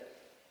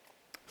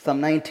Psalm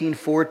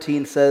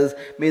 19:14 says,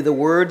 "May the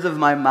words of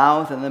my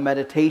mouth and the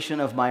meditation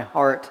of my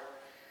heart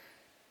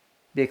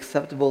be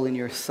acceptable in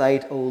your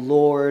sight, O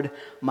Lord,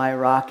 my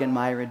rock and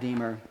my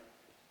redeemer."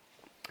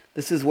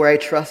 This is where I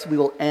trust we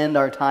will end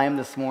our time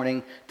this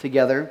morning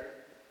together.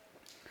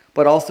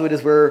 But also it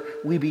is where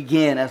we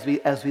begin as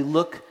we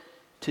look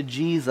to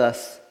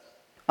Jesus,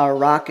 our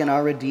rock and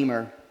our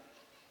redeemer.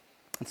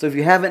 And so if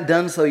you haven't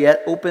done so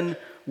yet, open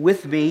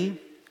with me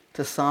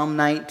to Psalm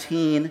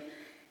 19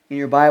 in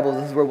your Bible.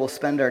 This is where we'll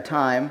spend our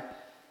time.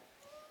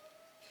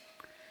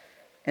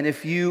 And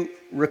if you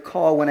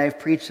recall when I've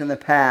preached in the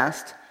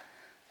past,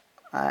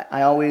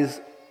 I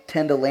always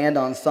tend to land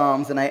on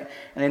Psalms. And I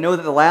know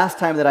that the last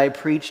time that I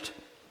preached,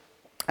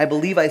 I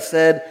believe I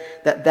said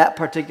that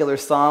particular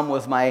Psalm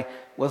was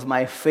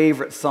my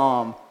favorite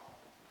Psalm.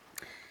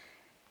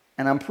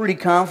 And I'm pretty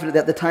confident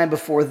that the time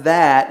before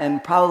that,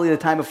 and probably the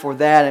time before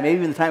that, and maybe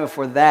even the time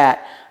before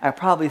that, I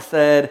probably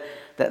said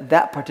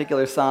that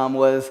particular Psalm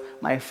was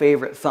my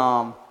favorite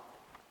Psalm.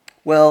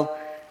 Well,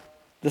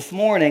 this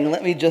morning,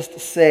 let me just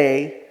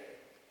say,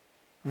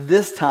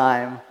 this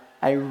time,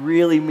 I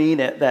really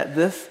mean it, that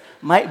this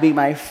might be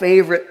my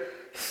favorite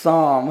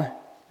Psalm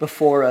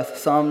before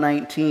us, Psalm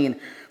 19.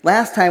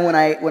 Last time when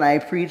I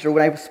preached, or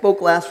when I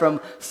spoke last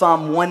from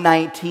Psalm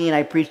 119,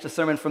 I preached a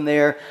sermon from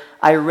there.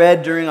 I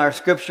read during our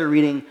scripture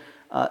reading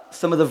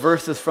some of the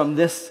verses from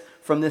this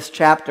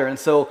chapter. And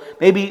so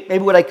maybe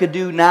what I could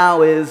do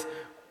now is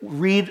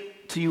read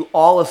to you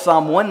all of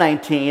Psalm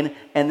 119,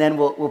 and then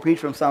we'll preach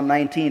from Psalm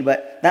 19,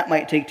 but that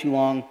might take too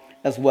long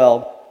as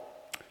well.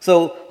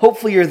 So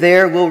hopefully you're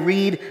there. We'll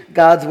read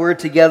God's word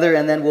together,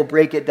 and then we'll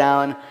break it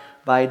down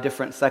by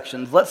different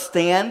sections. Let's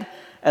stand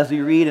as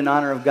we read in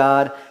honor of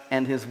God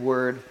and his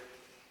word.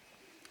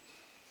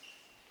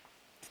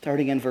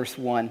 Starting in verse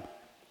 1.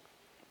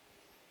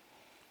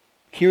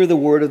 Hear the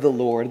word of the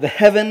Lord. The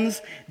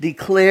heavens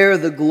declare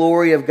the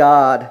glory of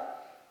God,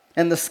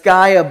 and the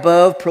sky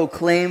above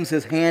proclaims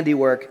his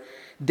handiwork.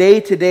 Day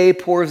to day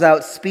pours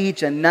out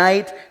speech, and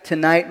night to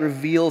night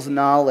reveals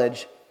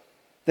knowledge.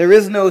 There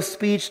is no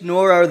speech,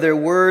 nor are there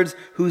words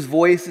whose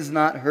voice is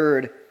not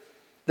heard.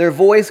 Their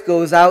voice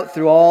goes out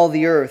through all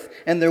the earth,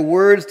 and their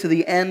words to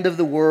the end of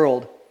the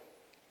world.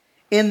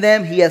 In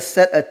them he has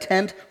set a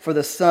tent for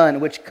the sun,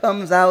 which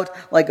comes out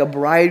like a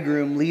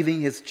bridegroom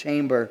leaving his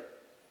chamber,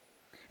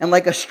 and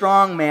like a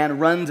strong man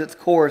runs its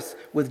course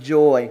with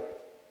joy.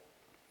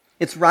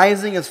 Its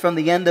rising is from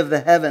the end of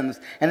the heavens,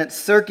 and its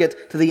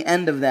circuit to the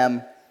end of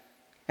them,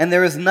 and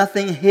there is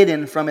nothing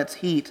hidden from its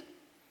heat.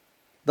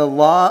 The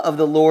law of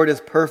the Lord is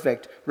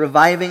perfect,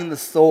 reviving the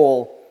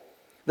soul.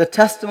 The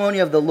testimony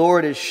of the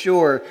Lord is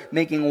sure,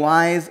 making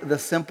wise the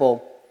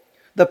simple.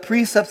 The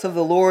precepts of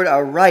the Lord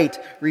are right,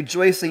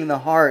 rejoicing the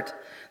heart.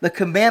 The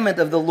commandment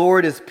of the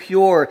Lord is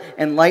pure,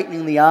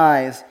 enlightening the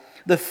eyes.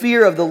 The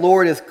fear of the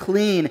Lord is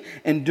clean,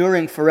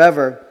 enduring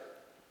forever.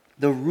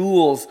 The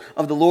rules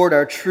of the Lord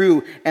are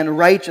true and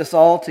righteous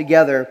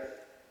altogether.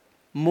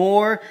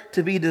 More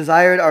to be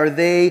desired are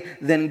they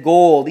than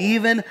gold,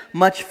 even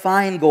much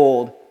fine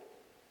gold.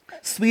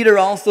 Sweeter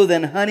also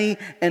than honey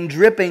and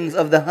drippings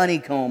of the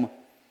honeycomb.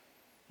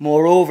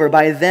 Moreover,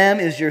 by them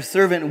is your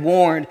servant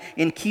warned.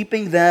 In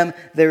keeping them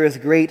there is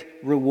great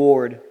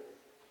reward.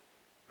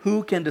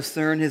 Who can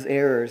discern his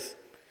errors?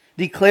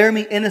 Declare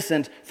me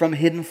innocent from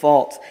hidden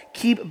faults.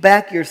 Keep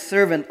back your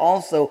servant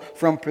also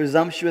from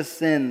presumptuous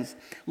sins.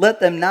 Let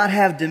them not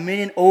have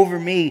dominion over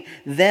me.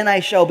 Then I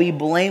shall be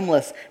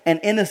blameless and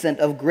innocent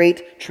of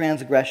great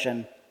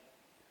transgression.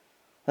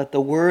 Let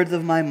the words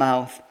of my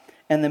mouth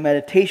and the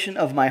meditation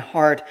of my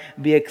heart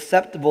be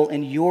acceptable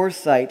in your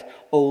sight,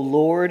 O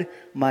Lord,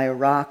 my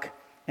rock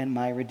and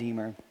my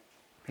redeemer.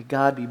 May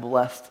God be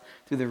blessed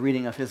through the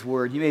reading of his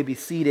word. You may be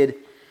seated.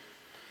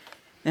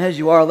 As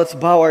you are, let's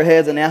bow our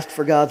heads and ask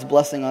for God's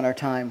blessing on our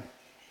time.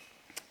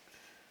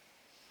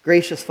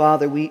 Gracious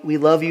Father, we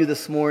love you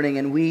this morning,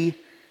 and we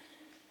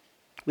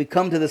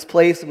come to this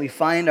place and we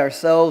find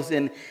ourselves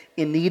in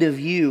need of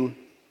you.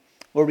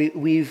 Lord,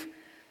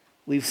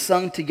 we've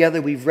sung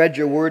together, we've read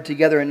your word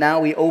together, and now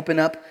we open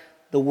up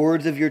the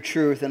words of your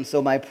truth. And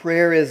so my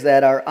prayer is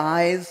that our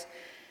eyes,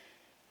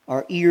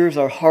 our ears,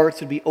 our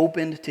hearts would be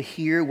opened to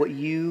hear what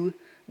you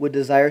would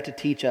desire to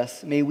teach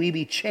us. May we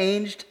be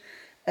changed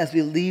as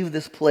we leave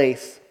this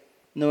place,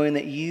 knowing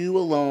that you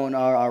alone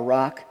are our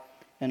rock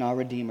and our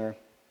redeemer.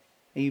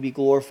 May you be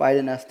glorified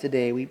in us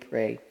today, we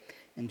pray.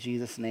 In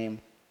Jesus' name,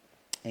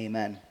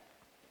 amen.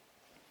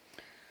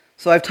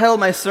 So I've titled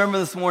my sermon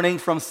this morning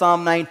from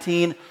Psalm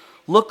 19,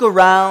 Look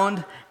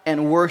Around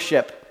and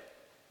Worship.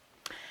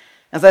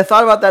 As I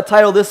thought about that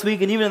title this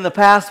week, and even in the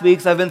past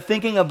weeks, I've been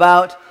thinking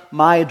about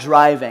my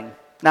driving.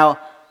 Now,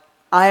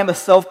 I am a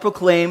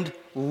self-proclaimed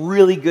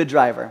really good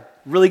driver.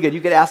 Really good.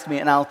 You could ask me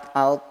and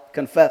I'll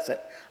confess it.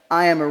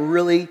 I am a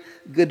really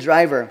good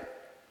driver.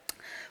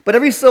 But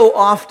every so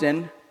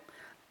often,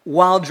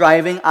 while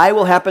driving, I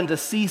will happen to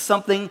see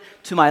something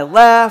to my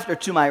left or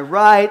to my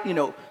right,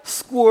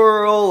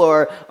 squirrel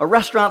or a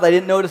restaurant that I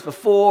didn't notice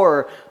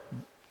before, or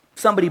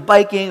somebody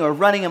biking or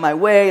running in my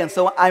way, and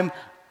so I'm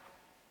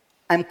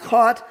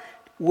caught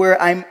where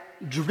I'm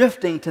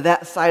drifting to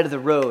that side of the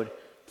road.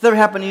 Does that ever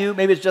happen to you?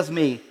 Maybe it's just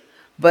me.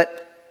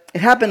 But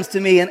it happens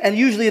to me, and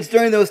usually it's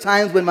during those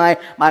times when my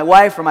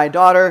wife or my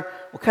daughter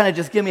will kind of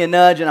just give me a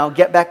nudge and I'll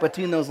get back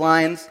between those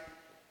lines.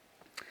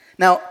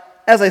 Now,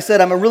 as I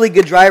said, I'm a really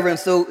good driver, and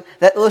so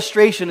that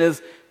illustration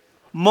is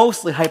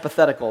mostly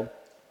hypothetical.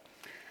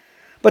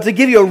 But to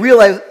give you a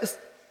real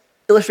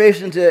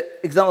illustration to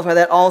exemplify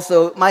that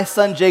also, my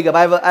son Jacob,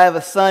 I have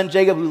a son,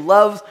 Jacob, who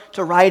loves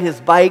to ride his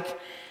bike.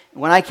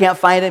 When I can't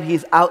find him,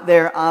 he's out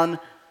there on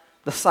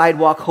the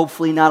sidewalk,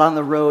 hopefully not on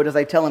the road, as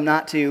I tell him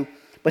not to.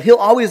 But he'll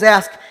always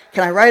ask,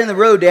 can I ride in the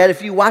road, Dad?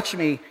 If you watch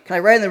me, can I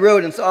ride in the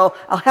road? And so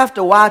I'll have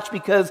to watch,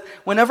 because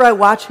whenever I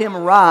watch him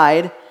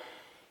ride,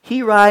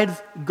 he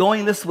rides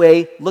going this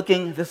way,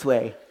 looking this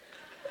way.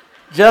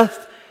 Just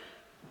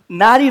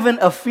not even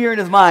a fear in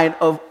his mind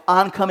of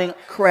oncoming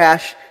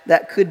crash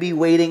that could be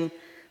waiting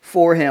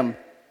for him.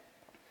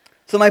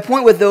 So my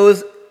point with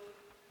those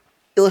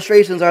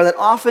illustrations are that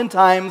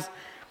oftentimes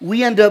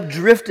we end up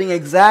drifting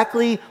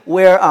exactly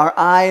where our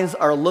eyes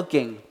are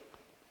looking.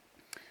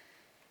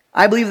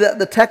 I believe that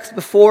the text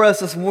before us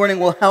this morning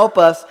will help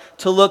us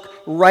to look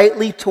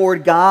rightly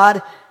toward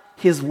God,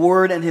 His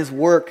Word, and His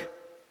work.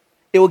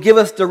 It will give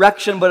us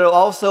direction, but it will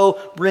also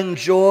bring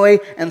joy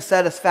and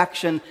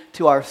satisfaction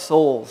to our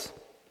souls.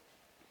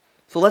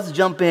 So let's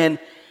jump in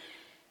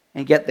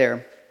and get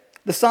there.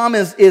 The psalm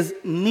is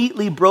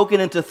neatly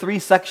broken into 3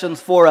 sections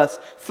for us,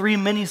 3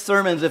 mini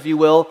sermons, if you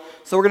will.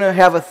 So we're going to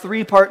have a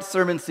 3-part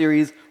sermon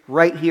series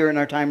right here in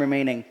our time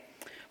remaining.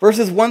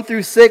 Verses 1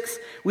 through 6,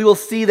 we will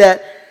see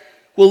that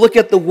we'll look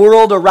at the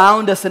world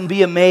around us and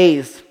be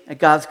amazed at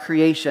God's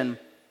creation.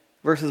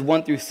 Verses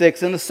 1 through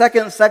 6. In the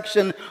second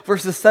section,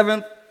 verses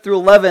 7 through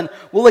 11,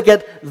 we'll look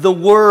at the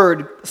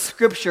Word,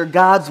 Scripture,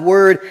 God's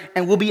Word,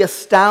 and we'll be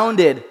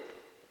astounded.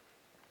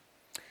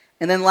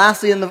 And then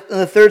lastly, in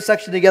the third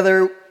section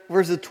together,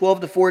 verses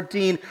 12 to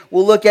 14,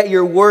 we'll look at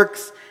your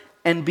works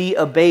and be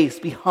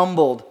abased, be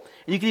humbled.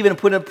 And you can even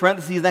put in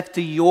parentheses next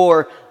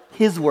to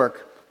His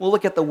work. We'll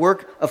look at the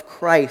work of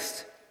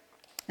Christ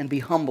and be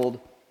humbled.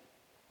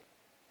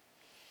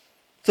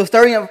 So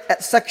starting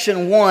at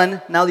section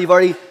 1, now that you've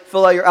already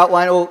filled out your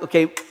outline,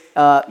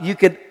 you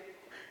could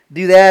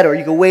do that, or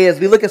you could wait. As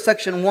we look at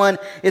section 1,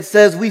 it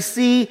says, we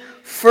see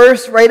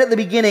first, right at the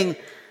beginning,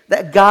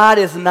 that God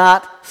is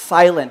not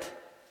silent.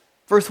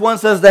 Verse 1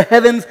 says, the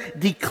heavens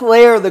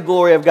declare the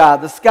glory of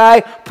God. The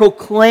sky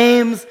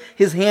proclaims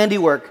His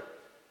handiwork.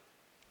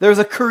 There's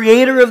a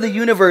creator of the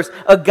universe,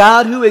 a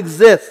God who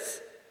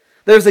exists.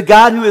 There's a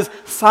God who is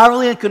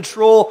sovereignly in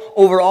control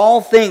over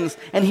all things,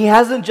 and He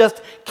hasn't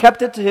just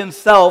kept it to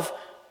Himself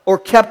or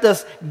kept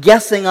us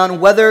guessing on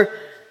whether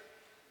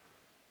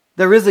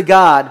there is a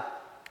God,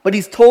 but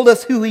He's told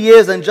us who He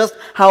is and just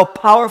how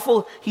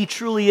powerful He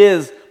truly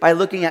is by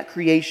looking at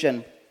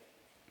creation.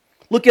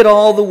 Look at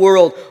all the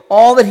world,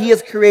 all that He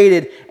has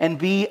created, and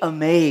be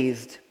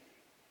amazed.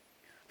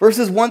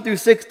 Verses 1 through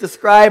 6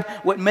 describe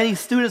what many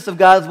students of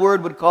God's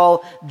Word would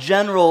call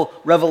general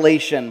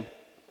revelation.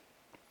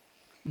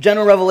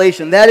 General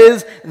revelation, that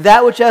is,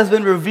 that which has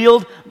been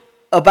revealed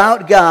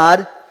about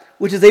God,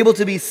 which is able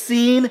to be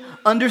seen,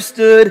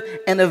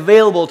 understood, and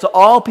available to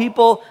all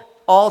people,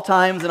 all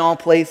times, and all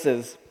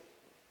places.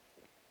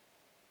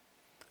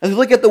 As we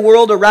look at the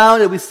world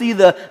around it, we see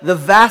the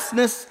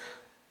vastness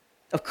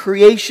of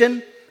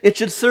creation. It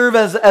should serve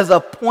as a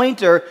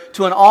pointer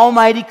to an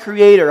almighty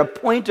creator, a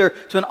pointer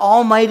to an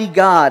almighty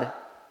God.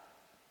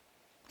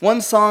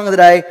 One song that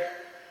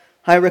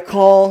I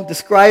recall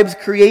describes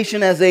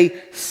creation as a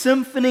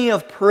symphony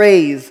of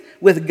praise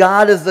with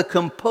God as the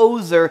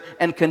composer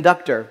and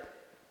conductor.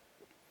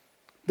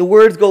 The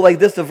words go like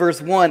this of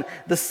verse 1.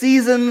 The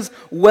seasons,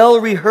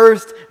 well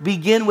rehearsed,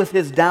 begin with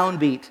His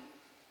downbeat.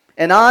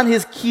 And on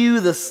His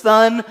cue the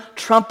sun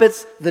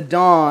trumpets the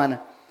dawn.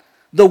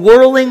 The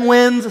whirling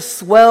winds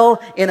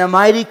swell in a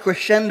mighty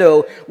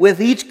crescendo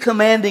with each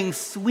commanding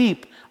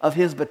sweep of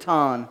His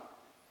baton.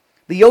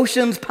 The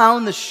oceans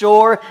pound the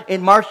shore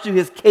and march to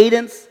His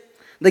cadence.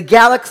 The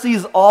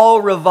galaxies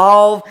all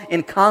revolve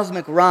in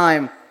cosmic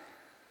rhyme.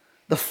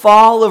 The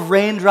fall of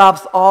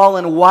raindrops all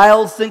in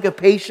wild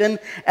syncopation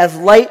as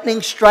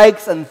lightning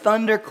strikes and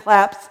thunder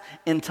claps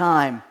in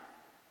time.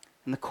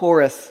 And the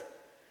chorus,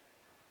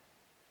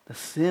 the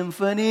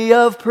symphony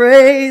of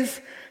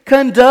praise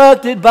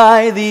conducted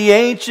by the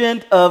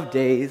Ancient of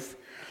Days.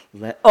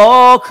 Let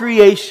all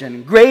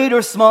creation, great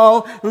or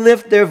small,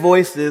 lift their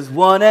voices,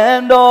 one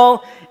and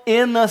all,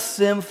 in the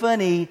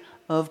symphony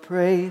of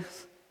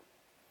praise.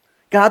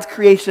 God's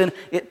creation,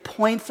 it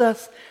points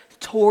us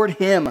toward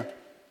Him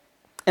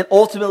and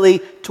ultimately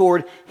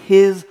toward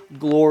His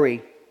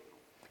glory.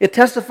 It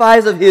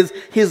testifies of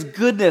His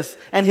goodness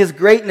and His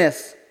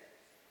greatness.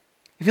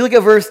 If you look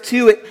at verse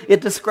 2,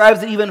 it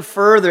describes it even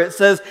further. It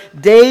says,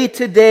 day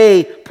to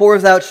day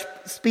pours out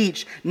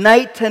speech.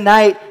 Night to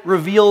night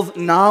reveals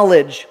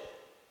knowledge.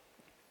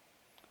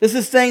 This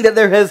is saying that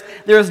there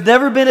has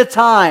never been a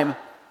time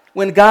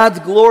when God's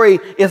glory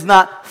is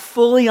not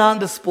fully on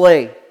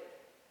display.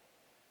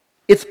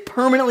 It's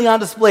permanently on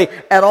display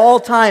at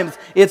all times.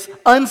 It's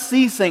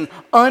unceasing,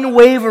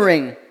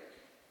 unwavering,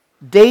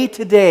 day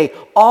to day,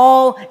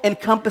 all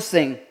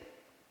encompassing.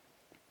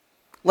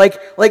 Like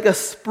a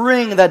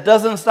spring that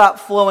doesn't stop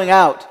flowing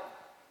out.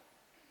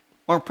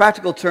 Or in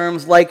practical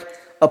terms, like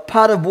a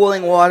pot of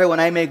boiling water when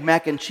I make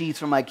mac and cheese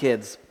for my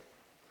kids.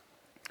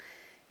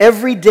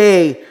 Every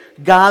day,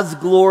 God's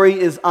glory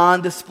is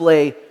on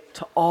display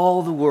to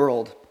all the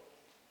world.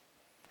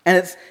 And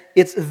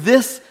it's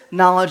this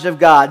knowledge of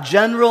God,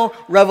 general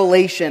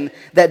revelation,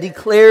 that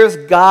declares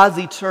God's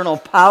eternal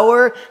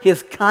power,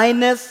 His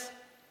kindness,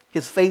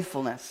 His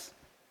faithfulness.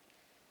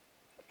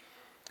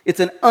 It's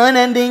an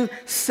unending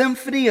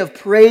symphony of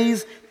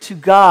praise to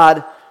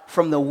God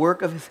from the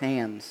work of His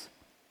hands.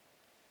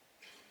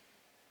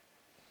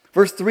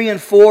 Verse 3 and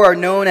 4 are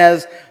known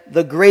as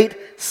the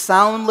great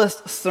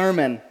soundless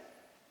sermon.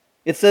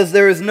 It says,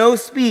 "There is no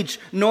speech,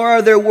 nor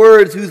are there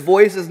words whose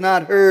voice is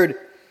not heard.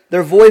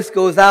 Their voice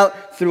goes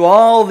out through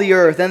all the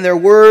earth, and their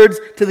words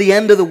to the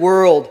end of the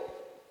world."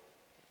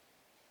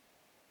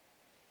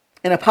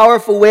 In a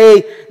powerful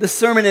way, the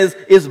sermon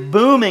is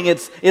booming.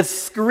 It's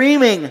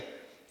screaming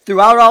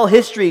throughout all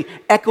history,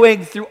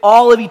 echoing through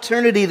all of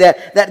eternity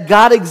that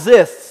God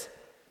exists.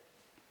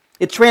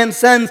 It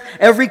transcends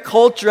every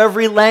culture,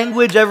 every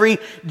language, every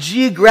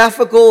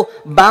geographical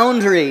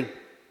boundary.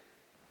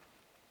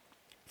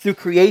 Through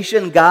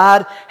creation,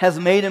 God has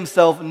made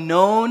Himself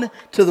known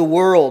to the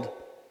world.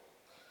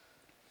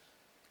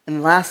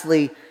 And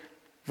lastly,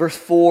 verse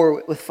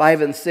 4 with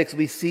 5 and 6,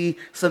 we see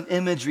some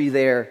imagery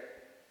there.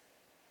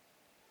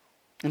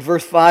 In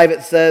verse 5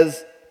 it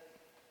says,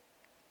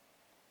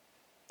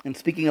 and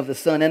speaking of the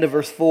sun, end of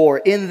verse 4,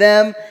 "In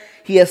them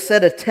He has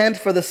set a tent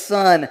for the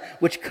sun,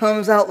 which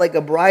comes out like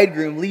a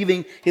bridegroom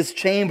leaving his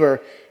chamber,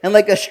 and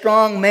like a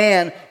strong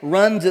man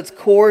runs its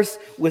course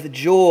with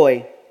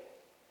joy."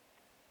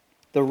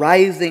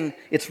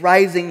 It's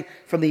rising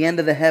from the end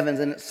of the heavens,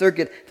 and its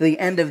circuit to the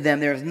end of them.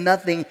 There is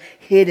nothing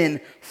hidden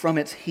from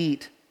its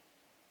heat.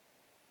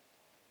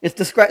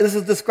 This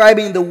is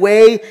describing the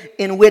way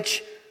in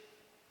which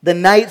the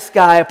night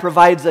sky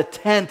provides a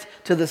tent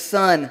to the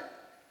sun,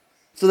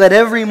 so that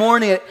every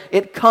morning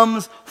it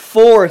comes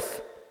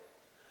forth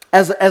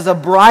as a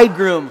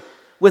bridegroom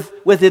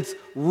with its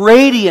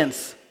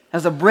radiance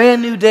as a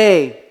brand new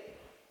day.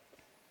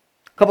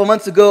 A couple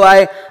months ago,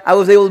 I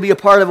was able to be a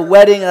part of a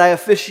wedding that I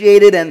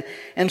officiated,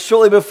 and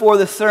shortly before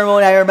the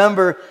ceremony, I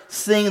remember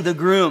seeing the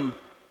groom.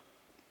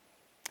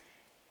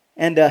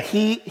 And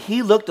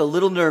he looked a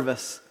little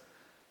nervous,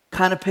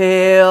 kind of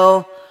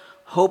pale,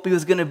 hope he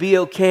was going to be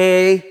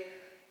okay.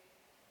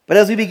 But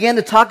as we began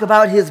to talk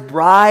about his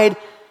bride,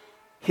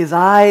 his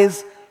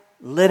eyes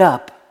lit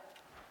up.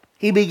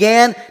 He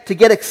began to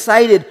get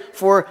excited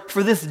for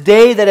this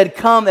day that had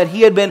come, that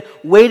he had been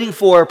waiting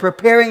for,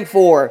 preparing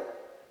for.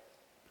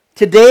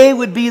 Today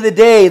would be the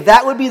day.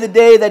 That would be the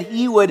day that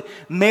he would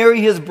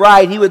marry his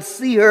bride. He would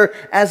see her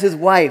as his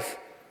wife.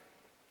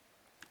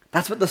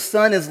 That's what the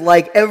sun is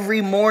like every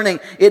morning.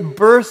 It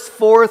bursts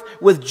forth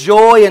with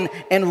joy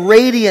and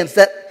radiance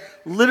that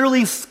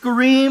literally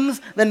screams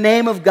the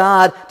name of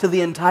God to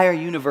the entire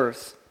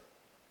universe.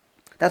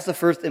 That's the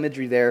first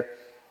imagery there.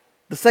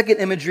 The second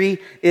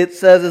imagery, it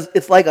says,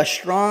 it's like a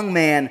strong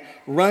man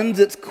runs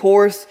its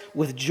course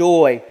with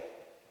joy.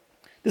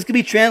 This could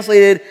be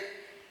translated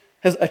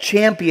as a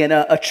champion,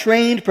 a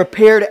trained,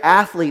 prepared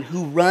athlete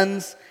who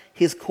runs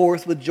his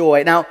course with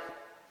joy. Now,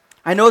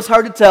 I know it's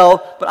hard to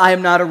tell, but I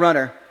am not a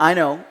runner. I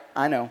know.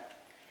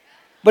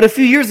 But a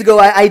few years ago,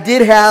 I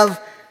did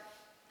have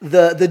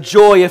the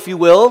joy, if you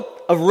will,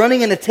 of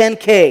running in a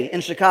 10K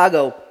in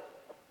Chicago.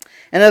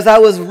 And as I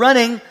was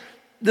running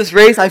this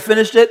race, I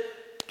finished it.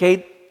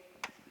 Okay,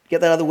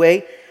 get that out of the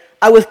way.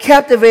 I was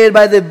captivated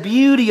by the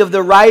beauty of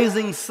the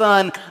rising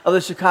sun of the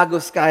Chicago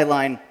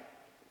skyline.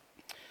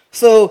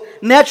 So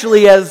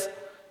naturally, as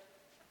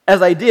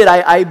I did,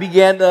 I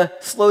began to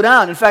slow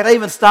down. In fact, I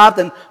even stopped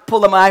and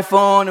pulled out my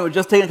iPhone and was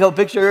just taking a couple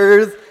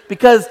pictures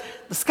because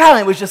the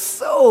skyline was just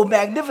so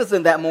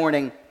magnificent that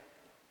morning.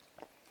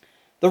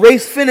 The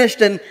race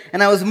finished, and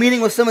I was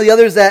meeting with some of the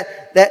others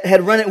that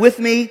had run it with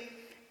me,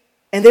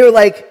 and they were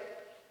like,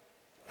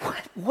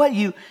 What?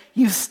 You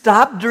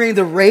stopped during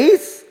the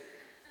race?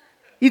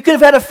 You could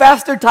have had a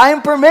faster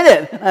time per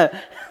minute.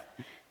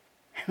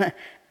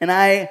 And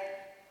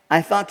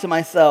I thought to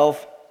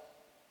myself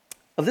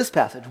of this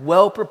passage,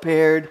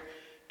 well-prepared,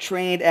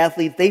 trained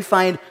athletes, they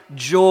find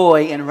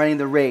joy in running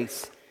the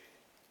race.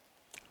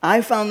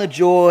 I found the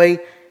joy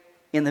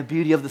in the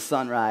beauty of the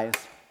sunrise.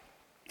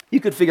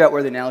 You could figure out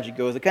where the analogy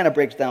goes. It kind of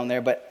breaks down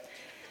there, but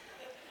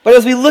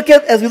as we look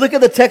at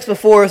the text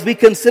before us, we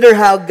consider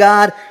how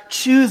God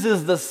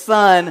chooses the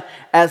sun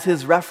as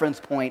his reference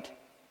point.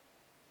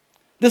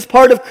 This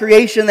part of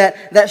creation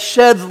that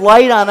sheds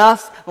light on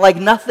us like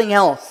nothing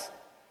else.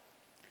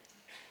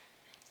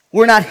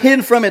 We're not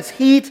hidden from its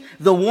heat,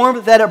 the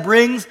warmth that it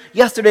brings.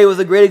 Yesterday was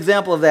a great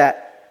example of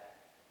that.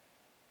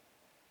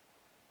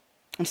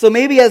 And so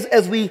maybe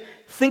as we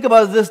think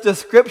about this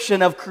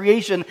description of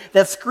creation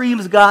that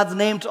screams God's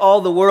name to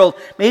all the world,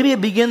 maybe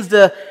it begins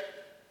to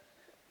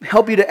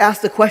help you to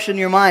ask the question in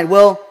your mind,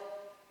 well,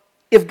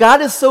 if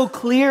God is so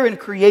clear in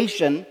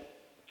creation,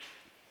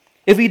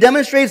 if he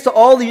demonstrates to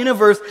all the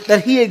universe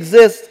that he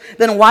exists,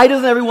 then why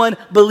doesn't everyone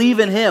believe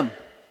in him?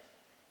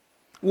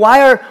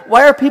 Why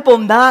are people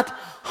not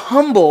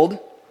humbled,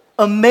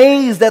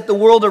 amazed at the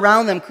world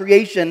around them,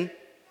 creation,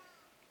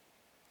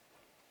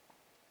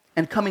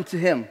 and coming to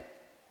him?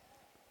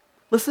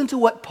 Listen to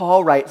what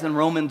Paul writes in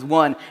Romans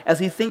 1 as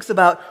he thinks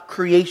about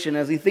creation,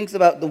 as he thinks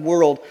about the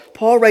world.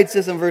 Paul writes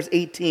this in verse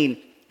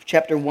 18,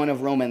 chapter 1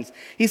 of Romans.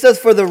 He says,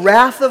 "For the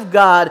wrath of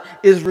God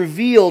is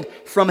revealed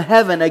from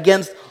heaven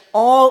against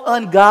all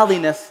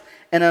ungodliness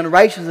and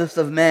unrighteousness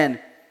of men,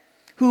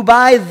 who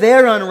by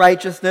their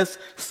unrighteousness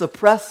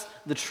suppress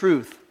the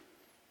truth."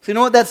 So you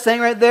know what that's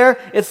saying right there?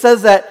 It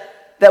says that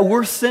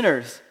we're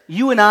sinners.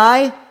 You and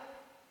I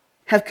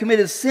have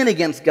committed sin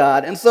against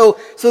God. And so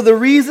the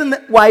reason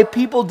why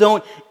people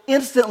don't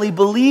instantly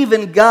believe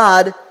in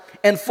God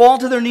and fall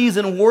to their knees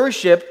and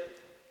worship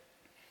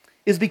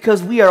is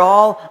because we are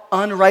all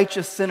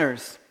unrighteous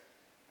sinners.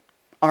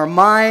 Our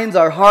minds,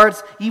 our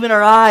hearts, even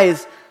our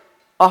eyes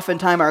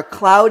oftentimes are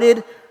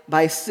clouded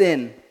by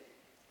sin.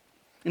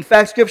 In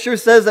fact, Scripture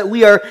says that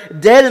we are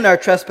dead in our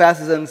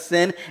trespasses and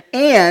sin,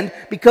 and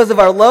because of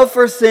our love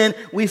for sin,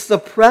 we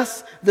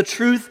suppress the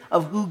truth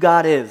of who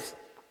God is.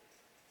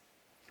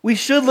 We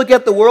should look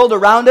at the world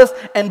around us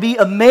and be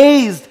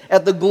amazed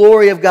at the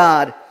glory of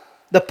God,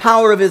 the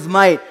power of his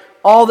might,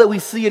 all that we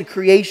see in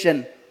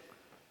creation.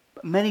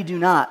 But many do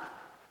not.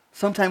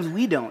 Sometimes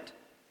we don't.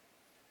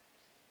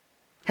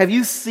 Have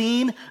you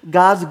seen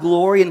God's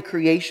glory in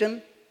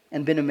creation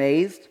and been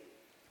amazed?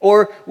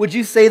 Or would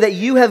you say that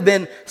you have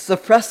been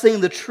suppressing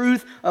the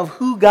truth of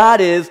who God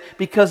is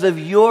because of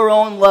your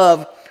own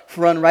love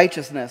for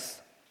unrighteousness?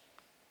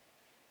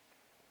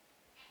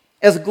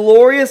 As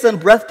glorious and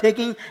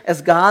breathtaking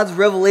as God's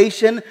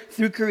revelation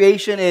through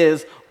creation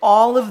is,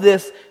 all of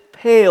this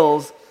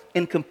pales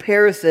in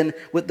comparison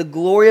with the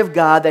glory of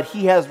God that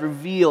he has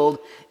revealed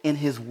in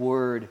his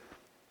word.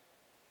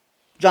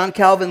 John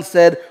Calvin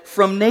said,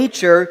 "From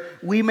nature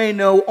we may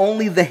know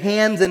only the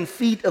hands and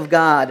feet of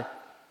God,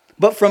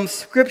 but from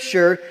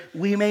Scripture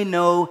we may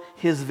know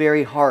his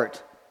very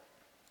heart."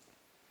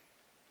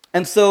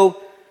 And so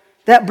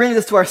that brings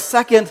us to our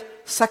second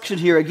section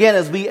here. Again,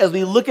 as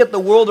we look at the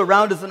world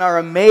around us and are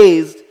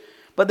amazed,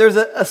 but there's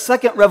a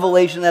second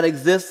revelation that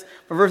exists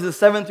from verses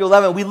 7 through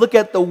 11. We look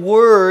at the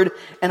Word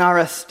and are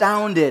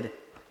astounded.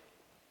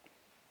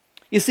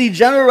 You see,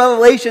 general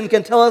revelation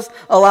can tell us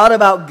a lot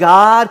about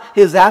God,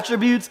 his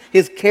attributes,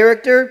 his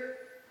character,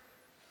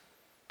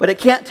 but it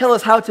can't tell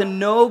us how to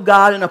know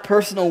God in a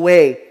personal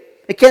way.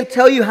 It can't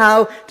tell you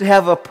how to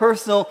have a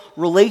personal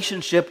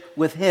relationship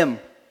with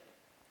him.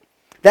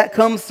 That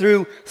comes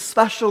through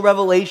special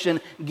revelation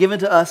given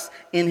to us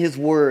in his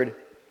word.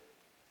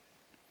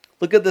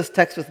 Look at this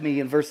text with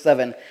me in verse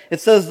 7. It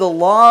says, "The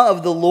law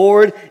of the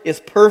Lord is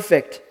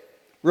perfect,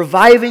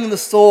 reviving the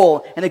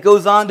soul." And it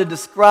goes on to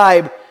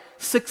describe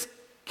 6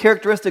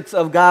 characteristics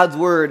of God's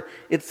word.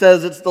 It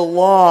says it's the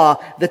law,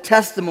 the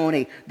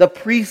testimony, the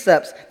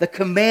precepts, the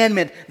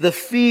commandment, the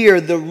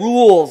fear, the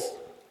rules.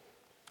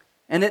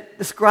 And it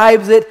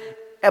describes it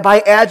by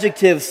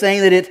adjectives,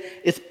 saying that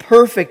it's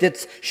perfect,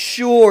 it's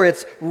sure,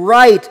 it's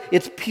right,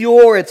 it's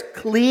pure, it's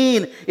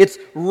clean, it's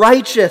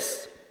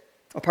righteous.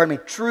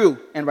 True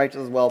and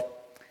righteous as well.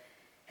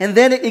 And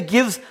then it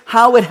gives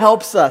how it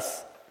helps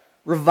us.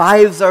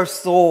 Revives our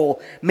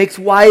soul, makes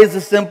wise the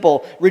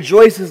simple,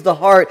 rejoices the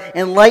heart,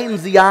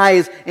 enlightens the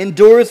eyes,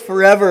 endures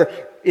forever,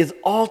 is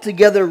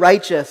altogether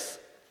righteous.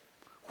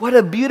 What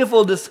a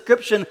beautiful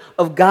description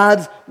of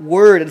God's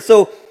word. And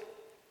so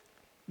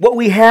what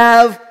we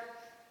have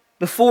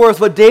before us,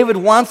 what David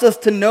wants us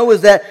to know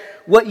is that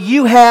what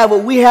we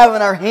have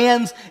in our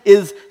hands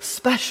is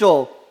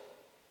special.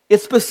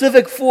 It's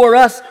specific for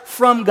us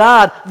from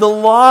God. The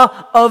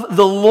law of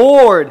the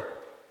Lord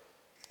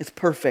is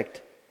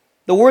perfect.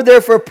 The word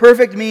there for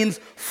perfect means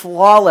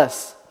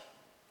flawless.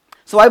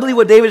 So I believe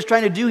what David is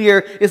trying to do here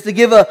is to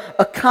give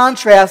a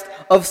contrast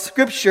of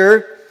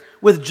Scripture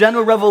with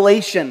general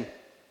revelation.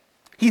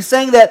 He's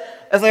saying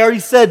that, as I already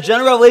said,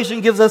 general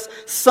revelation gives us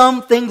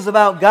some things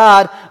about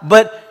God,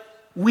 but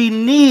we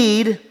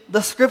need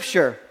the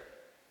Scripture.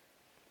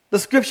 The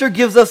Scripture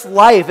gives us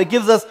life. It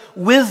gives us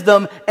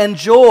wisdom and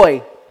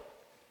joy.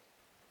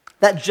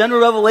 That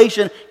general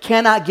revelation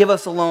cannot give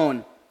us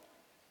alone.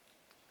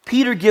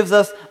 Peter gives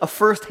us a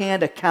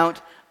first-hand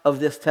account of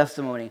this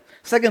testimony.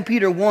 2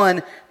 Peter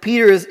 1,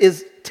 Peter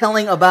is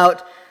telling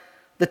about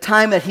the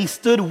time that he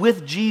stood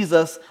with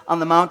Jesus on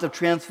the Mount of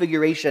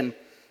Transfiguration.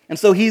 And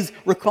so he's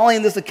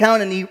recalling this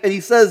account, and he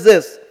says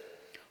this,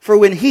 "For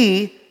when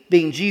he,"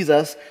 being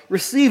Jesus,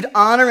 "received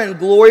honor and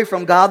glory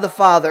from God the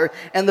Father,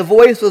 and the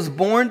voice was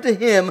borne to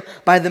him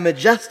by the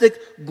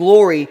majestic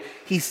glory,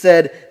 he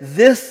said,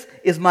 'This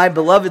is my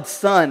beloved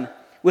Son,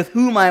 with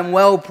whom I am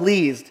well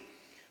pleased.'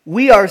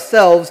 We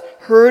ourselves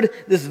heard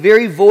this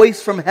very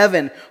voice from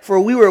heaven, for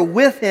we were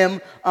with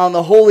him on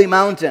the holy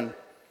mountain."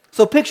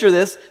 So picture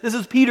this. This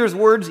is Peter's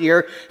words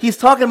here. He's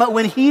talking about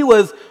when he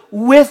was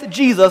with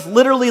Jesus,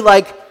 literally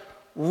like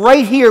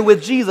right here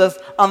with Jesus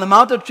on the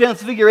Mount of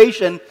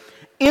Transfiguration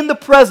in the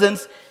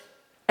presence,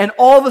 and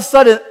all of a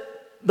sudden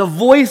the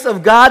voice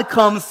of God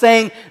comes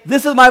saying,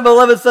 "This is my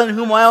beloved Son in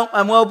whom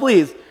I'm well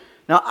pleased."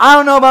 Now, I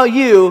don't know about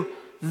you,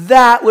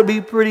 that would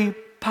be pretty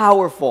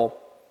powerful.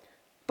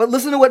 But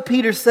listen to what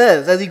Peter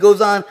says as he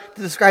goes on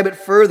to describe it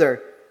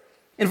further.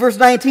 In verse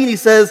 19 he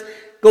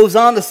goes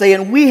on to say,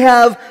 "And we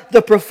have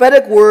the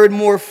prophetic word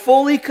more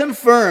fully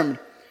confirmed,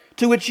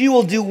 to which you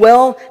will do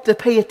well to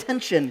pay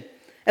attention,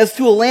 as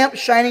to a lamp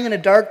shining in a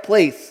dark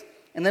place."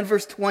 And then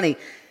verse 20,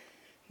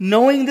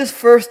 "Knowing this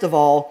first of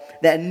all,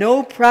 that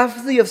no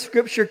prophecy of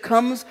Scripture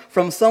comes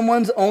from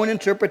someone's own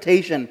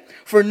interpretation.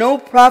 For no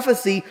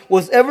prophecy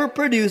was ever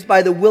produced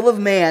by the will of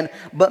man,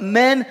 but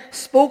men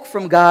spoke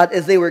from God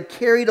as they were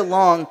carried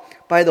along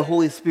by the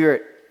Holy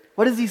Spirit."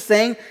 What is he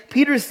saying?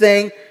 Peter's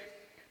saying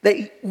that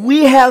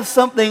we have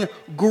something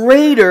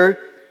greater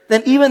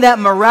than even that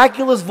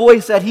miraculous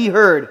voice that he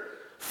heard.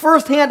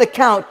 First-hand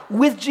account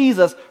with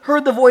Jesus,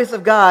 heard the voice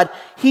of God.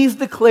 He's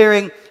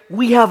declaring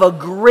we have a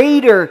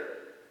greater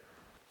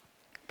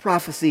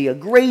prophecy, a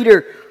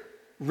greater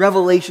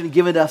revelation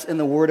given us in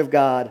the Word of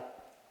God.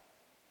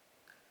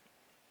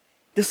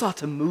 This ought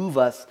to move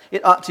us.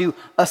 It ought to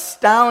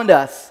astound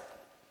us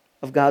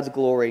of God's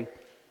glory.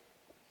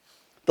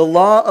 The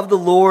law of the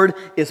Lord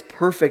is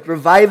perfect,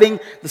 reviving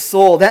the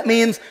soul. That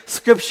means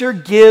Scripture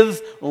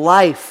gives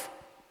life.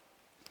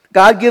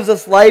 God gives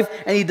us life,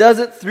 and He does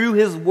it through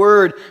His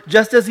Word.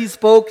 Just as He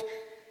spoke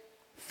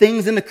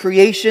things into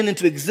creation,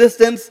 into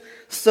existence,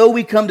 so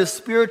we come to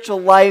spiritual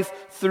life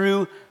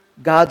through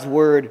God's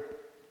Word.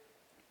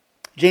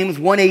 James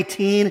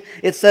 1:18,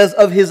 it says,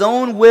 "Of His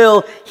own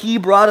will He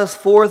brought us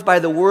forth by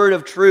the word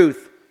of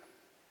truth."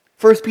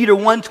 1 Peter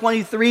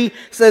 1:23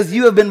 says,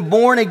 "You have been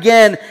born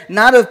again,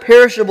 not of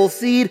perishable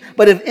seed,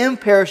 but of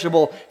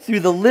imperishable,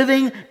 through the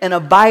living and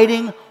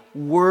abiding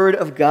Word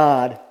of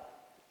God."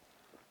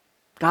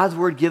 God's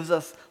Word gives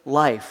us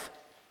life.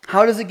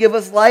 How does it give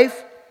us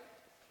life?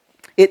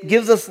 It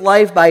gives us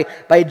life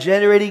by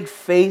generating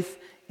faith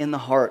in the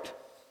heart,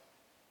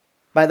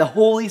 by the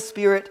Holy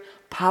Spirit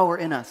power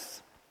in us.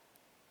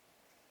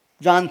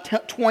 John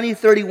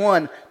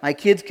 20:31, my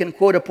kids can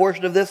quote a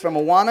portion of this from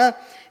Awana.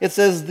 It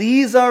says,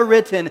 "These are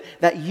written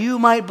that you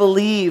might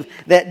believe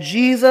that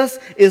Jesus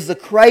is the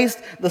Christ,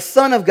 the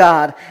Son of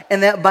God,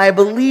 and that by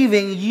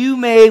believing you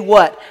may"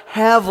 what?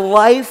 "Have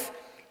life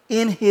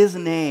in His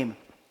name."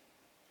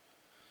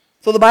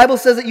 So the Bible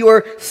says that you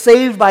are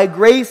saved by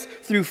grace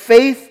through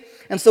faith.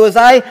 And so as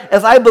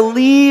I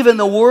believe in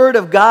the Word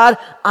of God,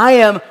 I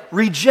am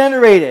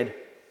regenerated.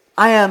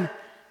 I am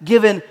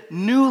given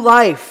new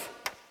life.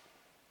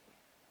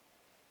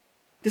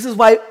 This is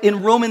why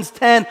in Romans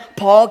 10,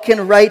 Paul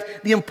can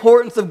write the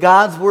importance of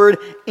God's Word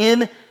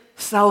in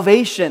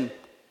salvation.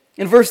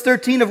 In verse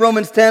 13 of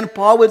Romans 10,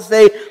 Paul would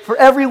say, "For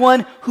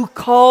everyone who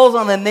calls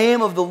on the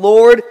name of the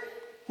Lord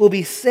will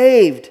be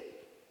saved."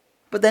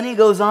 But then he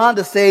goes on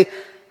to say,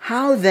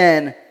 "How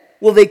then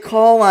will they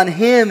call on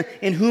Him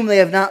in whom they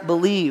have not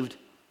believed?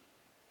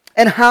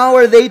 And how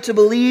are they to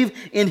believe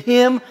in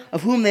Him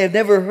of whom they have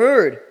never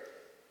heard?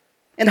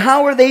 And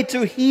how are they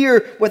to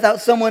hear without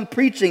someone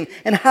preaching?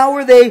 And how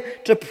are they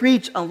to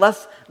preach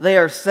unless they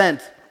are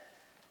sent?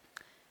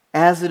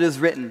 As it is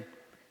written,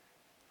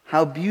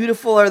 how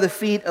beautiful are the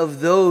feet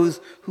of those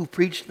who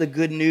preach the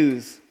good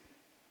news."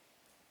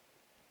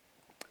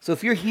 So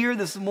if you're here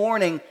this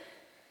morning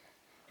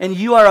and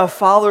you are a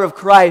follower of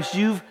Christ,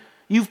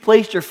 you've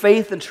placed your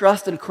faith and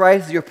trust in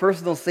Christ as your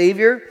personal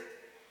Savior,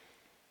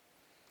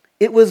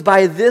 it was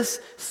by this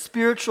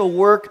spiritual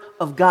work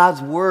of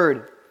God's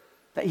Word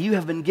that you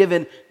have been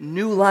given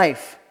new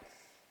life.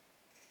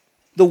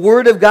 The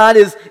Word of God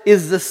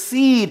is the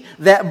seed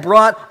that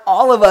brought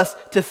all of us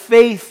to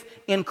faith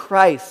in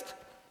Christ.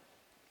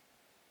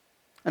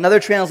 Another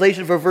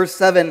translation for verse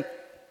 7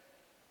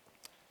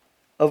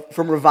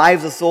 from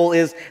Revives the Soul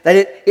is that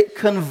it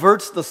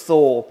converts the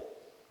soul.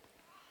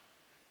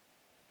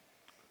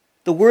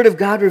 The Word of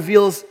God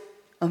reveals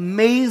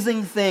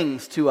amazing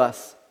things to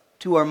us,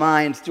 to our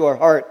minds, to our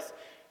hearts.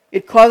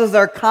 It causes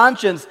our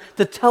conscience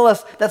to tell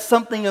us that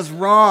something is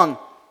wrong.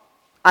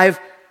 I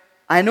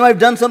know I've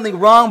done something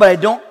wrong, but I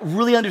don't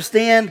really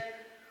understand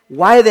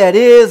why that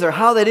is or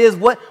how that is.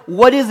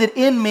 What is it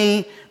in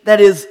me that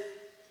is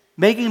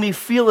making me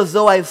feel as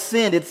though I've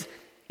sinned?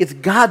 It's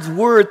God's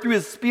Word through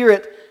His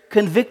Spirit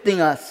convicting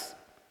us.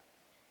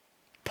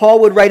 Paul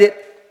would write it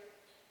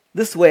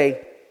this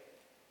way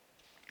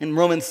in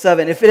Romans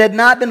 7. "If it had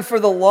not been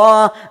for the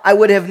law, I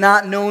would have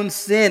not known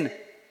sin."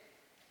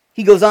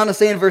 He goes on to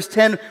say in verse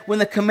 10, "When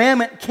the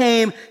commandment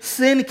came,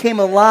 sin came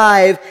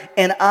alive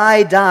and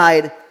I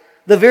died.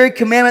 The very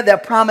commandment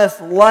that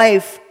promised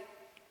life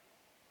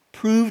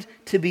proved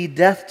to be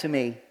death to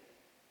me."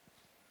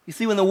 You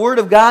see, when the Word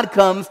of God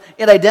comes,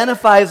 it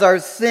identifies our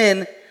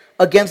sin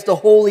against a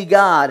holy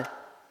God.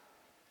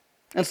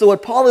 And so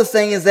what Paul is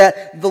saying is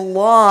that the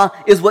law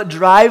is what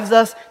drives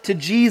us to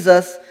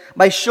Jesus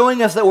by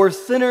showing us that we're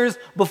sinners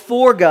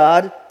before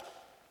God.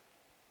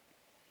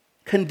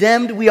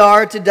 Condemned we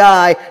are to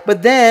die,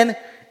 but then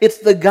it's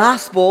the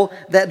gospel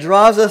that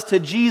draws us to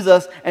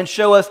Jesus and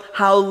show us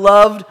how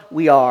loved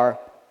we are.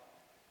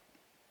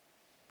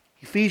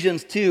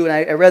 Ephesians 2, and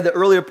I read the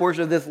earlier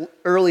portion of this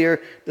earlier,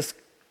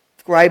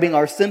 describing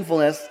our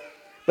sinfulness,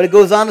 but it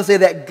goes on to say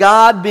that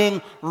God,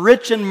 being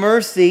rich in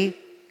mercy,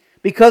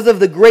 because of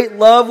the great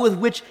love with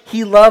which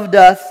He loved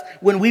us,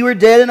 when we were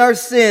dead in our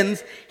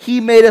sins, He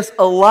made us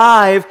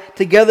alive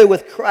together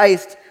with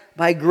Christ.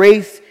 By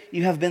grace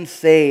you have been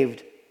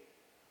saved.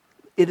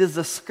 It is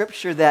the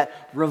Scripture that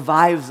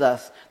revives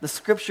us, the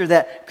Scripture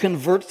that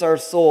converts our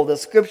soul, the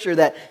Scripture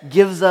that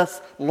gives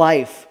us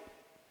life.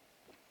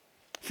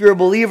 If you're a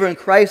believer in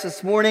Christ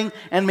this morning,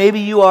 and maybe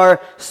you are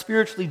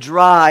spiritually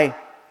dry,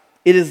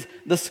 it is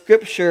the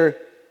Scripture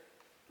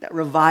that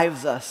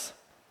revives us.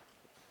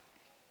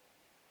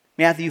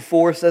 Matthew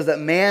 4 says that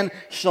man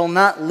shall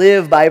not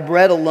live by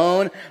bread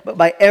alone, but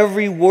by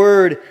every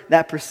word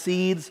that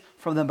proceeds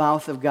from the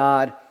mouth of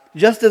God.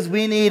 Just as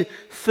we need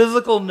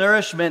physical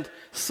nourishment,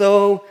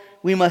 so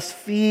we must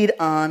feed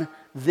on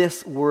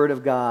this Word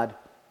of God.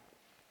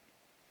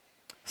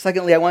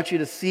 Secondly, I want you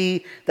to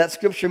see that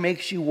Scripture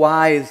makes you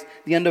wise.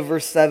 The end of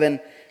verse 7,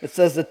 it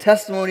says, the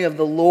testimony of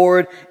the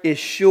Lord is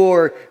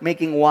sure,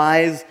 making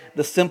wise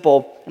the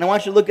simple. And I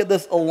want you to look at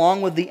this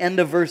along with the end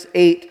of verse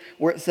 8,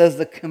 where it says,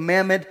 the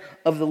commandment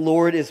of the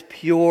Lord is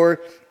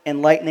pure,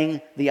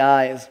 enlightening the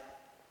eyes.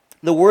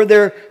 The word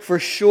there for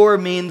sure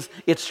means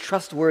it's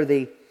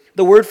trustworthy.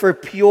 The word for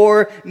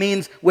pure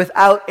means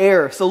without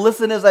error. So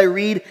listen as I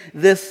read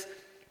this,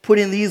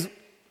 putting these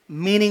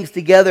meanings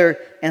together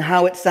and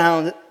how it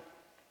sounds.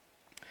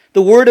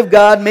 The Word of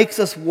God makes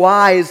us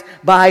wise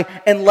by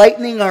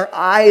enlightening our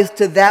eyes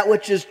to that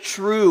which is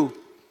true.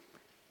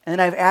 And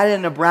I've added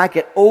in a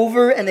bracket,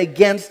 over and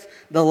against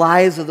the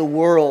lies of the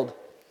world.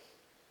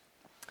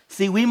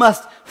 See, we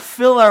must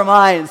fill our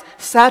minds,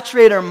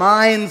 saturate our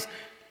minds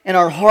and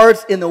our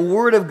hearts in the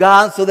Word of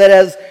God, so that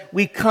as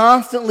we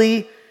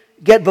constantly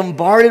get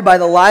bombarded by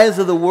the lies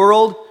of the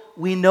world,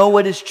 we know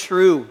what is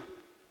true.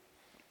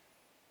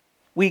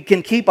 We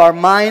can keep our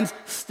minds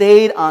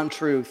stayed on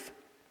truth.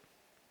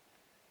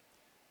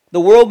 The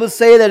world would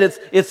say that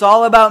it's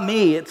all about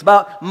me. It's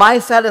about my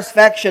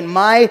satisfaction,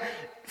 my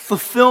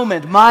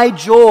fulfillment, my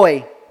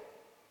joy.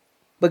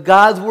 But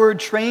God's Word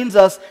trains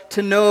us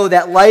to know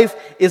that life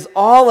is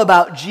all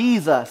about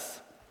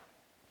Jesus.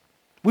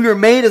 We were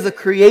made as a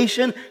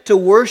creation to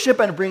worship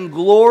and bring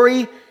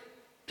glory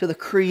to the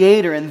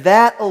Creator, and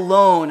that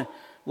alone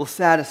will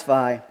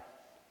satisfy.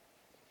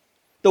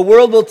 The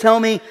world will tell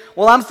me,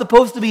 well, I'm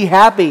supposed to be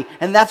happy,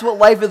 and that's what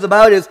life is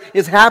about,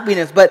 is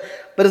happiness. But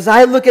as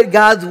I look at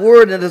God's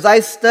Word and as I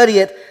study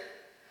it,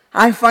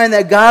 I find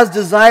that God's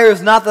desire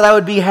is not that I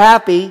would be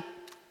happy,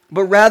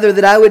 but rather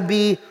that I would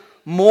be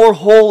more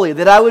holy,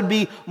 that I would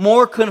be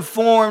more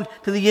conformed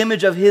to the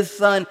image of His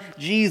Son,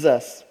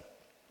 Jesus.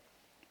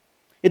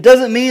 It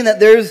doesn't mean that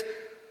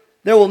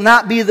there will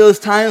not be those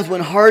times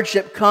when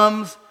hardship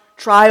comes,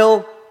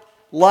 trial,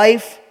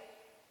 life.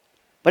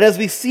 But as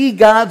we see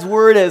God's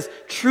Word as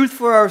truth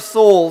for our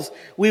souls,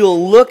 we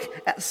will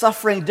look at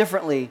suffering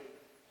differently.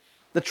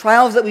 The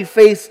trials that we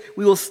face,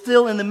 we will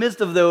still, in the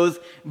midst of those,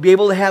 be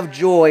able to have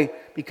joy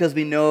because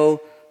we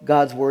know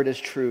God's Word is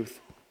truth.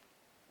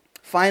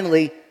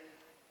 Finally,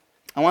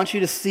 I want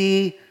you to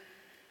see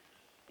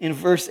in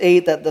verse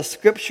 8 that the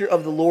Scripture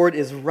of the Lord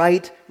is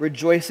right,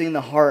 rejoicing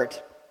the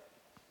heart.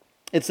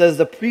 It says,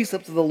 the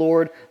precepts of the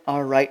Lord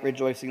are right,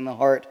 rejoicing the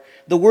heart.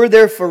 The word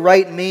there for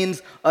right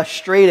means a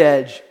straight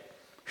edge.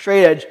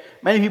 Straight edge.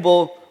 Many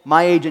people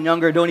my age and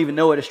younger don't even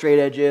know what a straight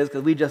edge is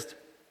because we just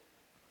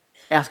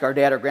ask our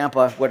dad or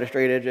grandpa what a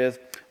straight edge is.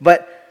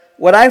 But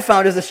what I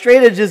found is a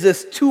straight edge is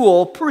this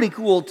tool, pretty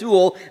cool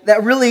tool,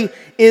 that really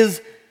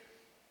is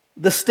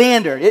the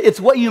standard. It's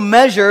what you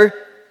measure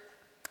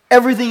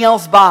everything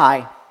else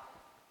by.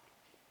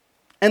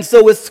 And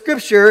so with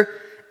Scripture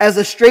as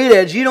a straight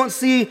edge, you don't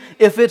see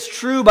if it's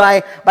true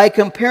by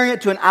comparing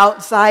it to an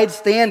outside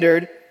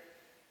standard,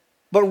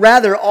 but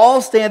rather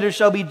all standards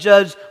shall be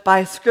judged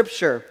by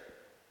Scripture.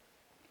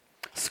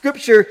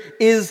 Scripture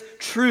is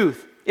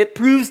truth. It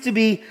proves to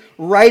be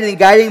right in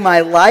guiding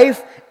my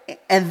life,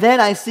 and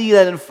then I see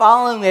that in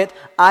following it,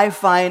 I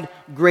find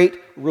great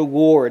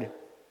reward.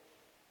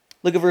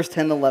 Look at verse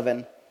 10 and 11.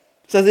 It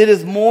says, it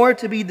is more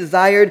to be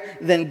desired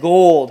than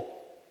gold.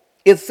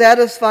 It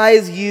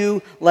satisfies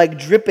you like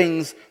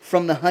drippings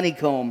from the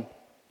honeycomb.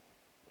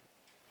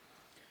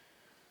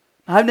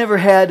 I've never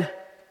had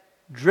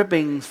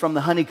drippings from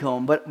the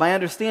honeycomb, but my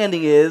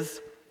understanding is,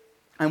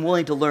 I'm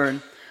willing to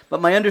learn,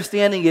 but my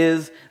understanding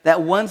is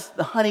that once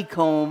the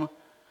honeycomb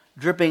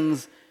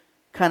drippings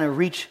kind of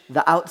reach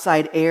the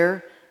outside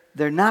air,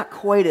 they're not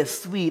quite as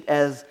sweet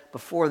as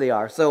before they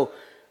are. So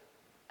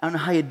I don't know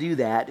how you do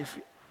that.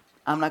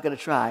 I'm not going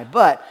to try.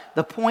 But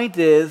the point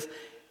is,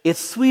 it's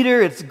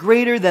sweeter, it's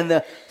greater than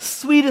the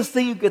sweetest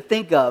thing you could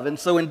think of. And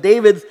so in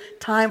David's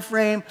time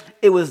frame,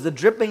 it was the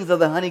drippings of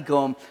the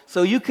honeycomb.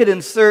 So you could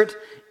insert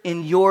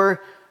in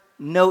your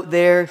note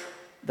there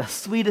the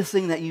sweetest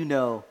thing that you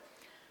know.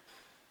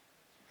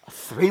 A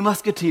Three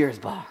Musketeers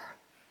bar.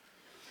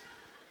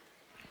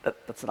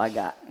 That's what I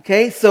got.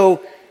 Okay,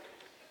 so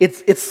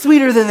it's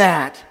sweeter than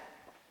that.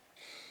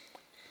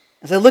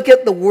 As I look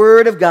at the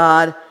Word of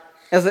God,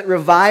 as it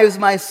revives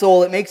my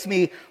soul, it makes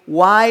me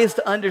wise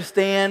to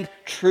understand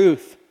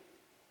truth.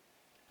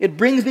 It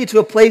brings me to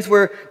a place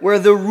where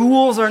the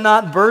rules are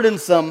not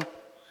burdensome,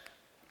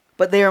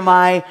 but they are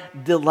my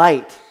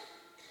delight.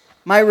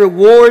 My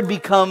reward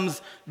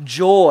becomes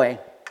joy.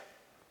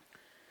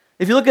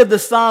 If you look at the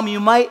psalm, you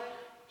might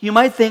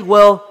think,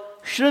 well,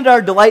 shouldn't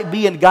our delight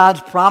be in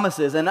God's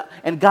promises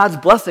and God's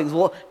blessings?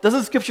 Well,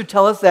 doesn't Scripture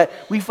tell us that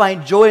we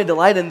find joy and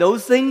delight in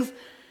those things?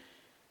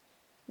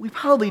 We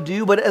probably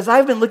do, but as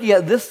I've been looking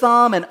at this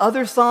psalm and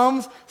other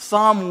psalms,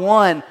 Psalm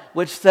 1,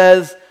 which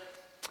says,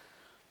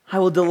 I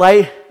will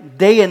delight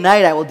day and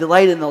night, I will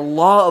delight in the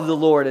law of the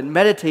Lord and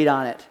meditate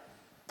on it.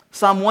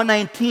 Psalm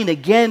 119,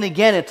 again and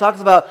again, it talks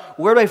about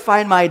where do I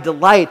find my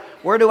delight?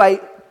 What do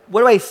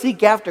I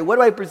seek after? What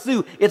do I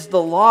pursue? It's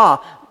the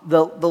law.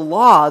 The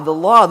law.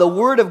 The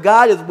Word of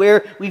God is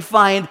where we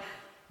find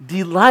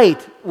delight,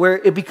 where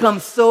it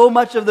becomes so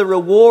much of the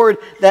reward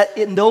that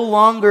it no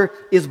longer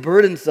is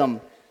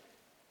burdensome.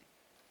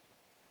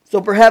 So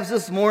perhaps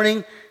this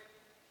morning,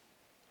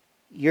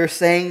 you're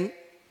saying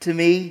to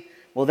me,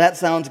 well, that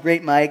sounds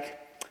great, Mike,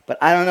 but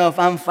I don't know if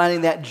I'm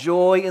finding that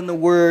joy in the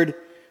Word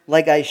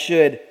like I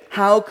should.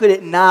 How could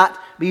it not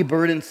be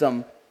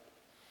burdensome?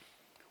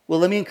 Well,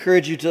 let me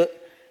encourage you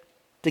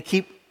to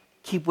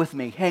keep with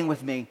me, hang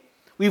with me.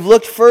 We've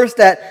looked first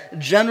at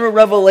general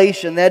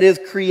revelation, that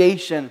is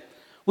creation.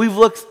 We've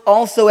looked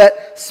also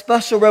at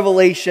special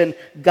revelation,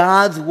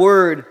 God's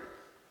Word.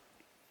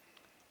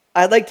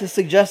 I'd like to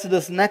suggest in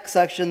this next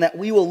section that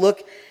we will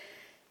look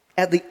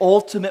at the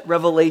ultimate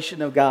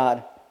revelation of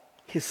God,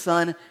 His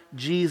Son,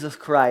 Jesus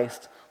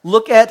Christ.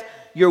 Look at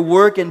your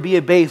work and be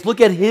abased. Look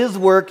at His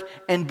work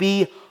and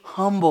be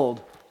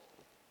humbled.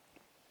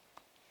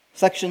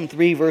 Section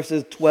 3,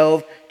 verses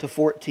 12 to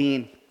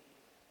 14.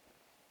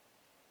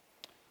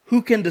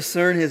 Who can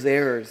discern His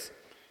errors?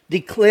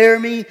 Declare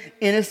me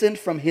innocent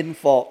from hidden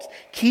faults.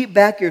 Keep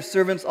back your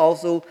servants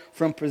also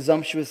from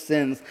presumptuous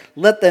sins.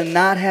 Let them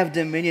not have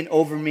dominion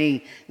over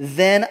me.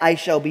 Then I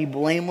shall be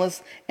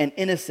blameless and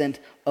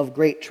innocent of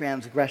great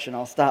transgression.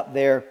 I'll stop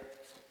there.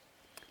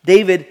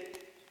 David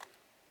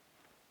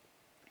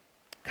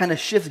kind of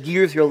shifts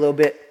gears here a little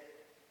bit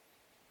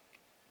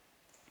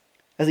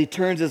as he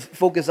turns his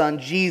focus on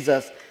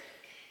Jesus.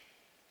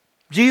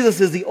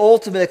 Jesus is the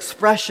ultimate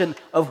expression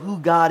of who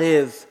God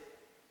is.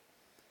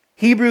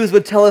 Hebrews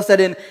would tell us that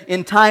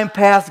in time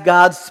past,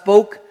 God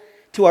spoke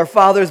to our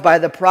fathers by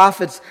the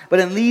prophets,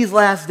 but in these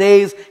last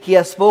days, He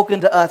has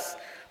spoken to us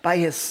by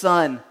His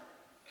Son.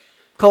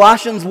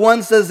 Colossians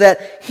 1 says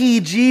that He,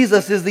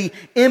 Jesus, is the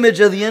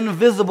image of the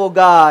invisible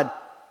God.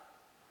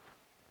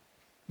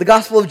 The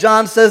Gospel of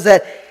John says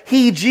that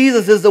He,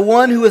 Jesus, is the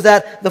one who is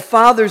at the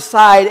Father's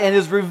side and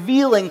is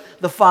revealing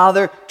the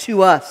Father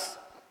to us.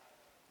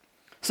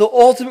 So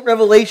ultimate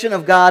revelation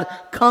of God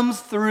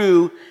comes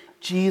through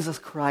Jesus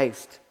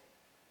Christ.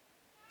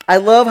 I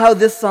love how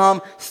this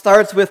psalm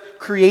starts with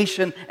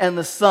creation and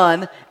the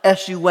Son,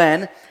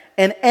 S-U-N,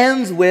 and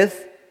ends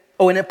with,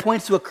 and it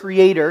points to a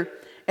creator,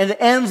 and it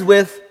ends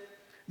with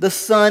the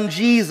Son,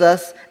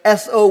 Jesus,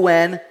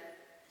 S-O-N,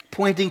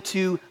 pointing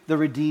to the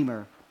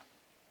Redeemer.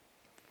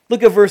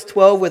 Look at verse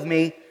 12 with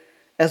me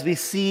as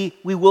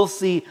we will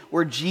see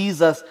where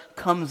Jesus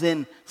comes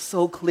in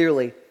so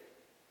clearly.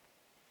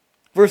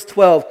 Verse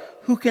 12,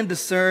 who can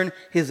discern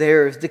His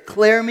errors?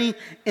 Declare me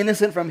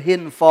innocent from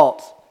hidden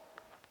faults.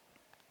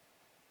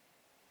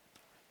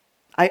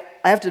 I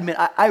have to admit,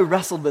 I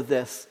wrestled with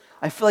this.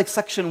 I feel like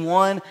section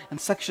 1 and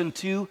section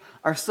 2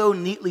 are so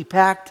neatly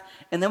packed.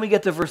 And then we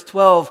get to verse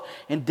 12,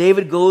 and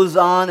David goes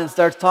on and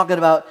starts talking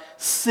about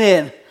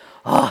sin.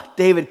 Oh,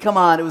 David, come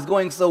on, it was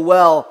going so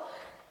well.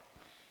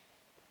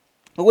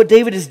 But what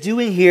David is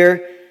doing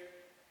here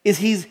is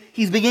he's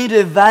beginning to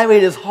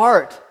evaluate his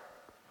heart.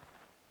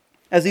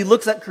 As he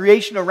looks at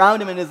creation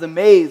around him and is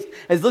amazed,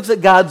 as he looks at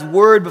God's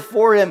Word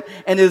before him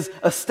and is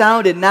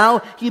astounded, now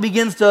he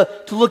begins to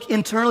look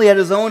internally at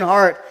his own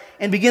heart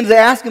and begins to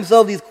ask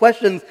himself these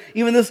questions,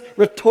 even this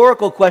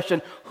rhetorical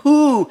question: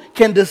 who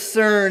can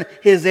discern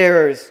his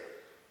errors?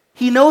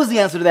 He knows the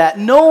answer to that.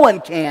 No one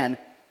can.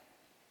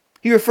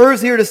 He refers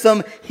here to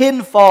some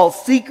hidden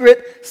faults,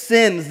 secret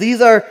sins.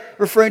 These are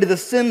referring to the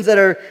sins that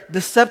are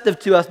deceptive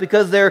to us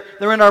because they're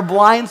in our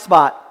blind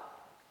spot.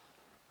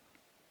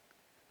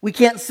 We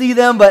can't see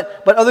them,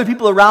 but other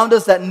people around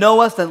us that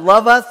know us, that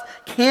love us,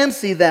 can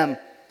see them.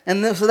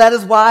 And so that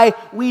is why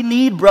we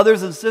need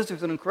brothers and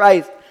sisters in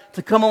Christ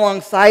to come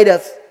alongside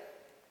us,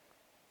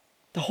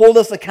 to hold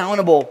us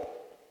accountable.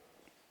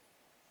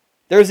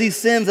 There's these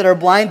sins that are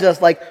blind to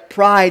us, like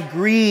pride,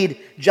 greed,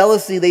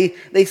 jealousy.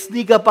 They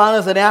sneak up on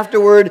us, and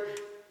afterward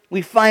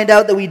we find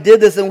out that we did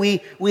this, and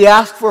we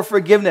ask for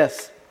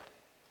forgiveness.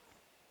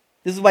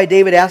 This is why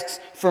David asks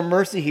for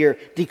mercy here.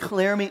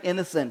 Declare me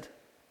innocent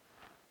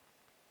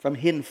from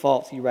hidden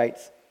faults, he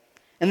writes.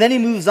 And then he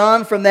moves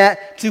on from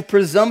that to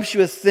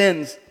presumptuous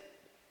sins.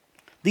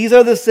 These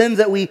are the sins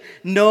that we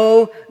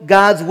know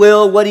God's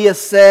will, what He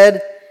has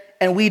said,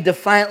 and we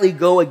defiantly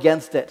go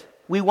against it.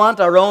 We want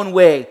our own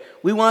way.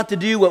 We want to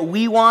do what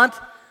we want,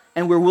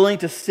 and we're willing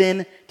to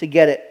sin to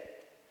get it.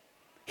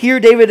 Here,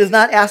 David is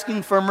not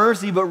asking for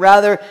mercy, but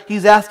rather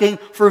he's asking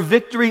for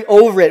victory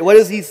over it. What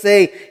does he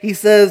say? He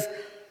says,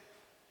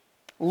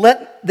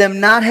 "Let them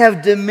not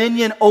have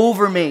dominion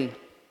over me."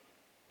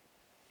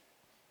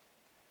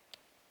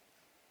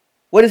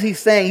 What is he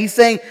saying? He's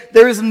saying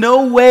there is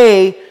no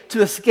way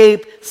to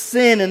escape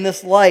sin in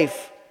this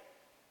life.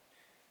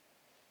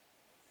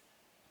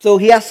 So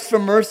he asks for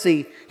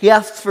mercy. He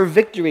asks for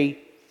victory.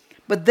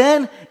 But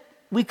then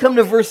we come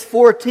to verse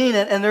 14,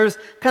 and there's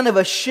kind of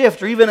a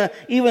shift or even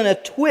a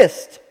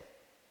twist.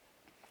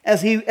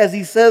 As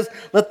he says,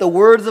 "Let the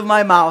words of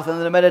my mouth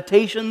and the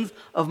meditations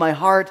of my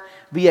heart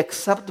be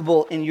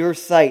acceptable in your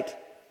sight."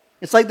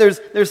 It's like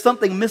there's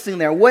something missing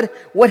there.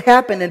 What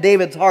happened in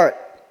David's heart?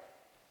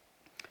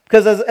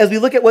 Because as we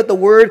look at what the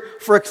word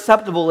for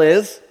acceptable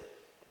is,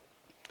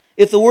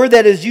 it's a word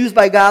that is used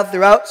by God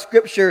throughout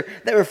Scripture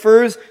that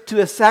refers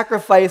to a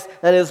sacrifice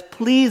that is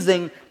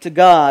pleasing to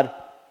God.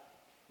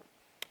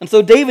 And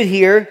so David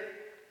here,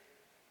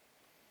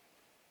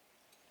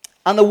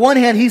 on the one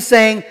hand, he's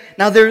saying,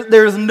 now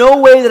there's no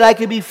way that I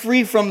could be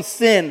free from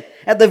sin.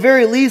 At the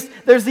very least,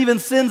 there's even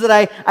sins that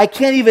I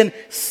can't even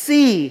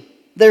see.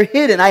 They're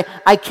hidden.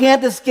 I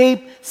can't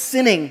escape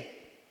sinning.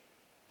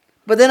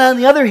 But then on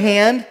the other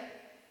hand,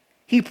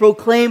 he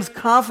proclaims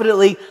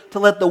confidently to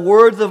let the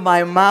words of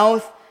my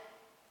mouth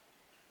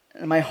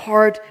and my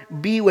heart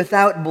be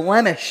without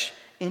blemish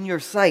in your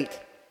sight.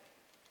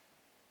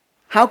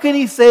 How can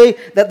he say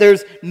that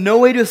there's no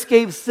way to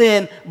escape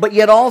sin, but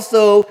yet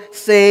also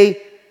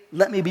say,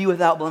 let me be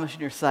without blemish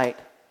in your sight?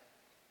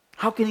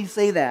 How can he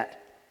say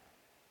that?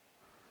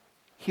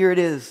 Here it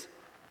is.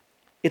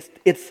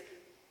 It's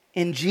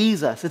in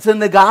Jesus. It's in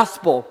the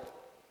gospel.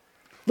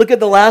 Look at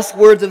the last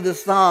words of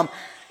this psalm,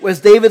 as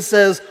David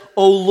says,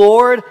 "O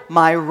Lord,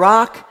 my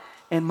rock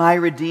and my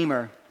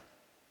redeemer."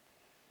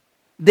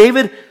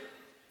 David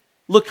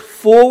looked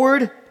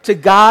forward to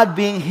God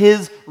being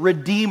his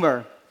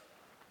redeemer,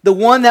 the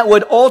one that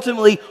would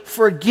ultimately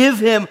forgive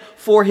him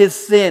for his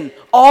sin,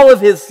 all of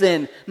his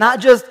sin, not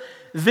just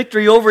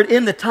victory over it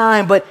in the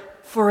time, but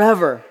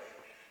forever.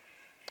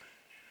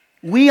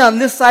 We on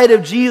this side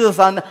of Jesus,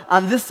 on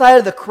this side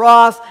of the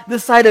cross,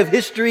 this side of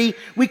history,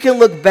 we can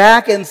look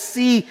back and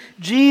see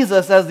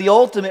Jesus as the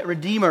ultimate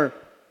Redeemer.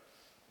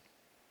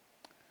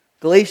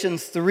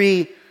 Galatians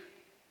 3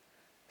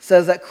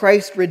 says that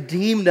Christ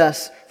redeemed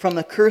us from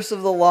the curse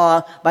of the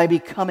law by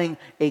becoming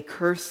a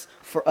curse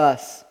for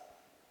us.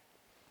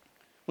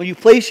 When you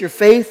place your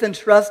faith and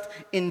trust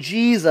in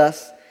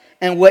Jesus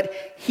and what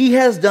he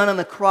has done on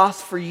the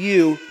cross for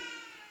you,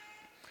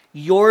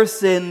 your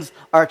sins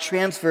are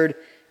transferred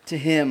to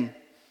him.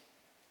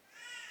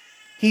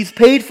 He's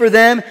paid for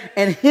them,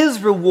 and his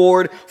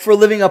reward for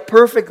living a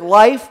perfect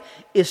life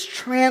is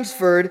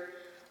transferred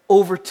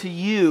over to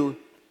you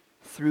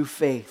through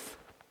faith.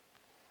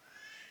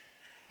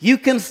 You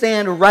can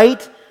stand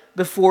right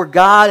before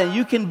God, and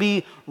you can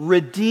be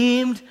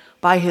redeemed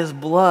by his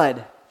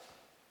blood.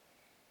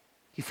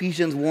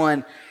 Ephesians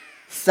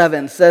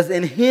 1:7 says,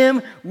 "In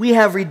him we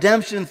have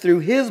redemption through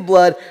his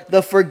blood,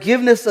 the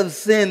forgiveness of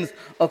sins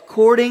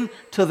according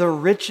to the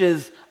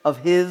riches of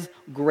his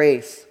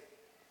grace."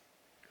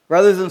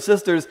 Brothers and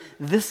sisters,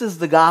 this is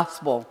the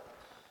gospel.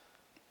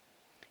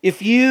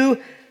 If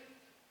you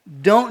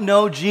don't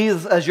know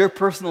Jesus as your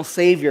personal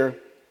Savior,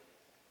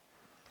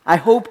 I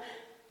hope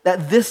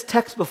that this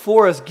text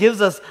before us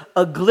gives us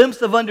a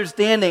glimpse of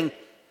understanding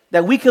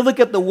that we can look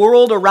at the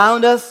world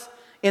around us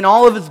in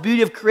all of its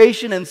beauty of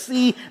creation and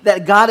see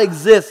that God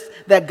exists,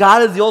 that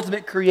God is the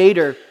ultimate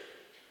creator.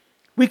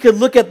 We could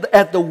look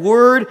at the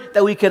Word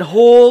that we could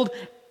hold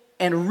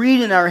and read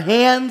in our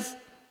hands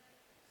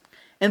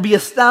and be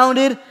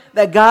astounded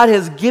that God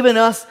has given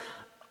us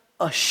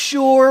a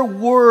sure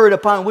Word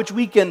upon which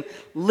we can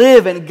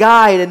live and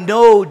guide and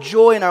know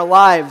joy in our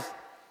lives.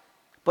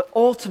 But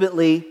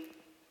ultimately,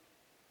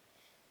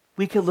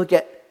 we could look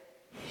at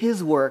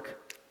his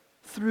work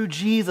through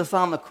Jesus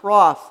on the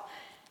cross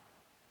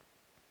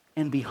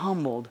and be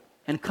humbled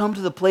and come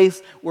to the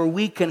place where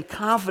we can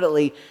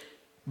confidently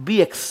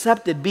be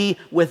accepted, be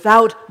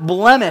without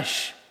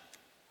blemish,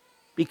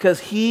 because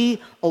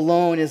he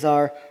alone is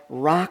our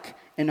rock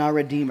and our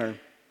redeemer.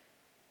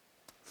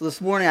 So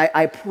this morning,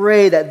 I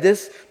pray that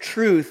this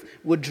truth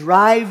would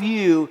drive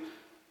you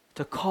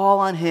to call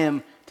on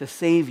him to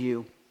save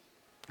you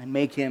and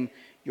make him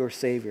your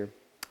Savior.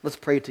 Let's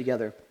pray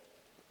together.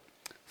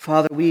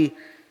 Father, we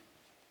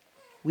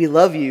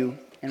love you,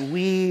 and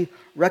we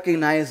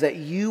recognize that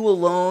you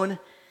alone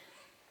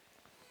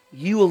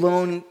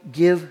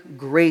give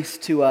grace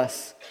to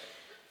us.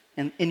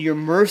 And in your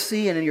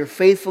mercy and in your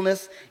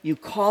faithfulness, you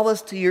call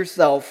us to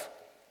yourself,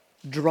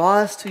 draw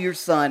us to your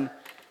Son.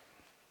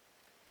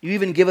 You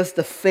even give us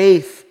the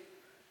faith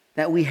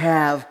that we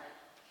have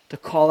to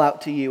call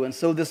out to you. And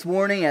so this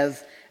morning,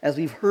 as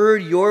we've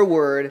heard your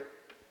word,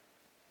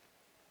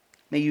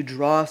 may you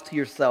draw us to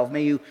yourself.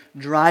 May you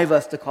drive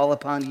us to call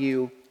upon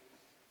you.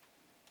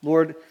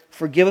 Lord,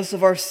 forgive us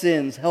of our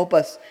sins. Help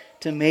us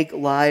to make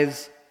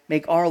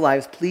our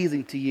lives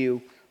pleasing to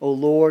you, O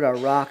Lord, our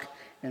rock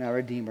and our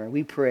Redeemer.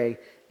 We pray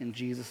in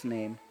Jesus'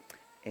 name.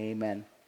 Amen.